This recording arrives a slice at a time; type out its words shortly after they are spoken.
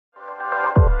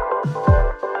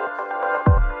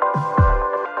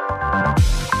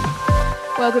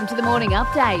Welcome to the Morning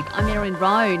Update. I'm Erin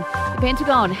Roan. The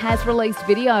Pentagon has released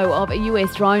video of a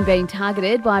US drone being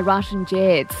targeted by Russian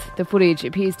jets. The footage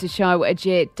appears to show a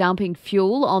jet dumping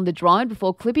fuel on the drone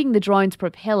before clipping the drone's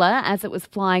propeller as it was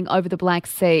flying over the Black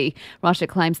Sea. Russia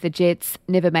claims the jets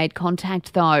never made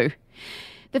contact, though.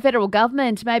 The federal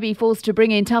government may be forced to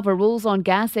bring in tougher rules on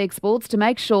gas exports to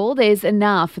make sure there's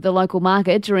enough for the local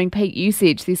market during peak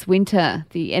usage this winter.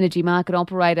 The energy market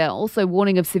operator also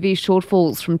warning of severe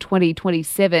shortfalls from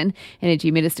 2027.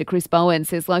 Energy Minister Chris Bowen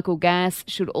says local gas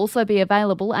should also be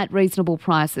available at reasonable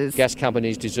prices. Gas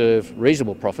companies deserve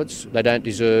reasonable profits. They don't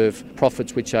deserve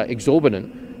profits which are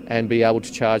exorbitant and be able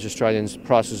to charge Australians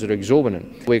prices that are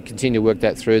exorbitant. We continue to work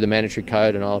that through the mandatory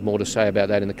code, and I'll have more to say about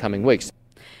that in the coming weeks.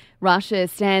 Russia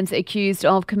stands accused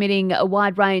of committing a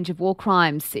wide range of war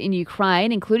crimes in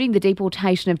Ukraine, including the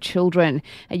deportation of children.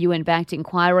 A UN-backed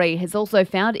inquiry has also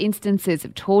found instances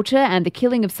of torture and the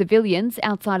killing of civilians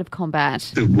outside of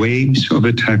combat. The waves of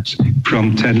attacks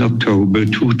from 10 October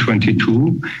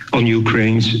 2022 on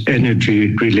Ukraine's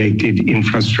energy-related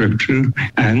infrastructure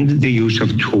and the use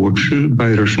of torture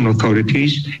by Russian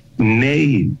authorities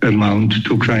may amount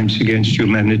to crimes against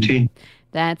humanity.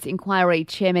 That's Inquiry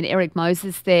Chairman Eric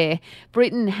Moses there.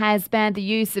 Britain has banned the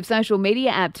use of social media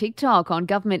app TikTok on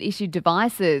government-issued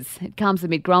devices. It comes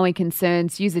amid growing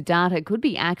concerns user data could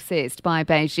be accessed by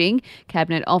Beijing.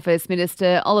 Cabinet Office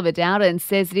Minister Oliver Dowden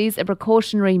says it is a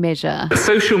precautionary measure.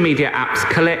 Social media apps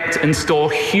collect and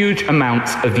store huge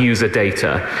amounts of user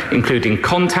data, including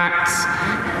contacts,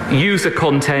 user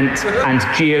content and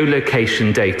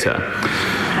geolocation data.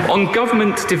 On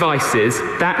government devices,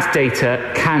 that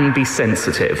data can be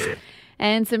sensitive.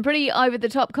 And some pretty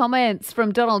over-the-top comments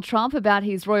from Donald Trump about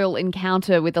his royal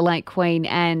encounter with the late Queen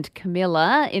and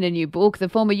Camilla. In a new book, the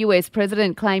former US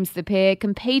president claims the pair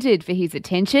competed for his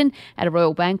attention at a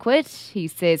royal banquet. He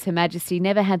says Her Majesty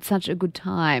never had such a good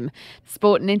time.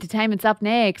 Sport and entertainment's up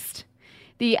next.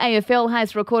 The AFL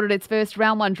has recorded its first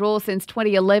round one draw since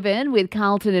 2011, with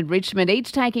Carlton and Richmond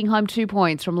each taking home 2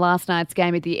 points from last night's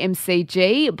game at the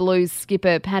MCG. Blues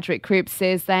skipper Patrick Cripps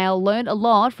says they'll learn a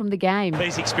lot from the game.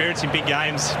 These experience in big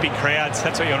games, big crowds,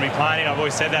 that's what you want to be playing in. I've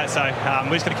always said that, so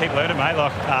we're just going to keep learning, mate.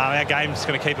 Our game's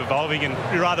going to keep evolving, and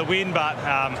we'd rather win, but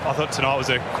I thought tonight was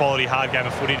a quality, hard game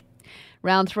of footy.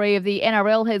 Round 3 of the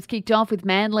NRL has kicked off with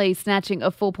Manly snatching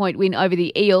a 4-point win over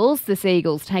the Eels. The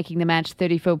Seagulls taking the match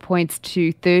 34 points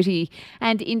to 30.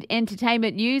 And in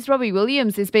entertainment news, Robbie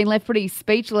Williams has been left pretty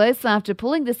speechless after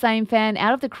pulling the same fan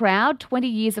out of the crowd 20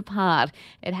 years apart.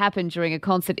 It happened during a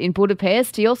concert in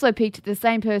Budapest. He also picked the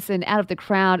same person out of the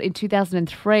crowd in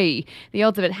 2003. The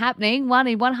odds of it happening, 1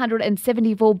 in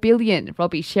 174 billion.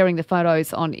 Robbie sharing the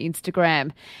photos on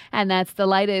Instagram. And that's the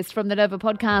latest from the Nova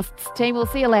Podcasts team. We'll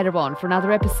see you later on for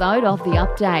another episode of The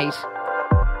Update.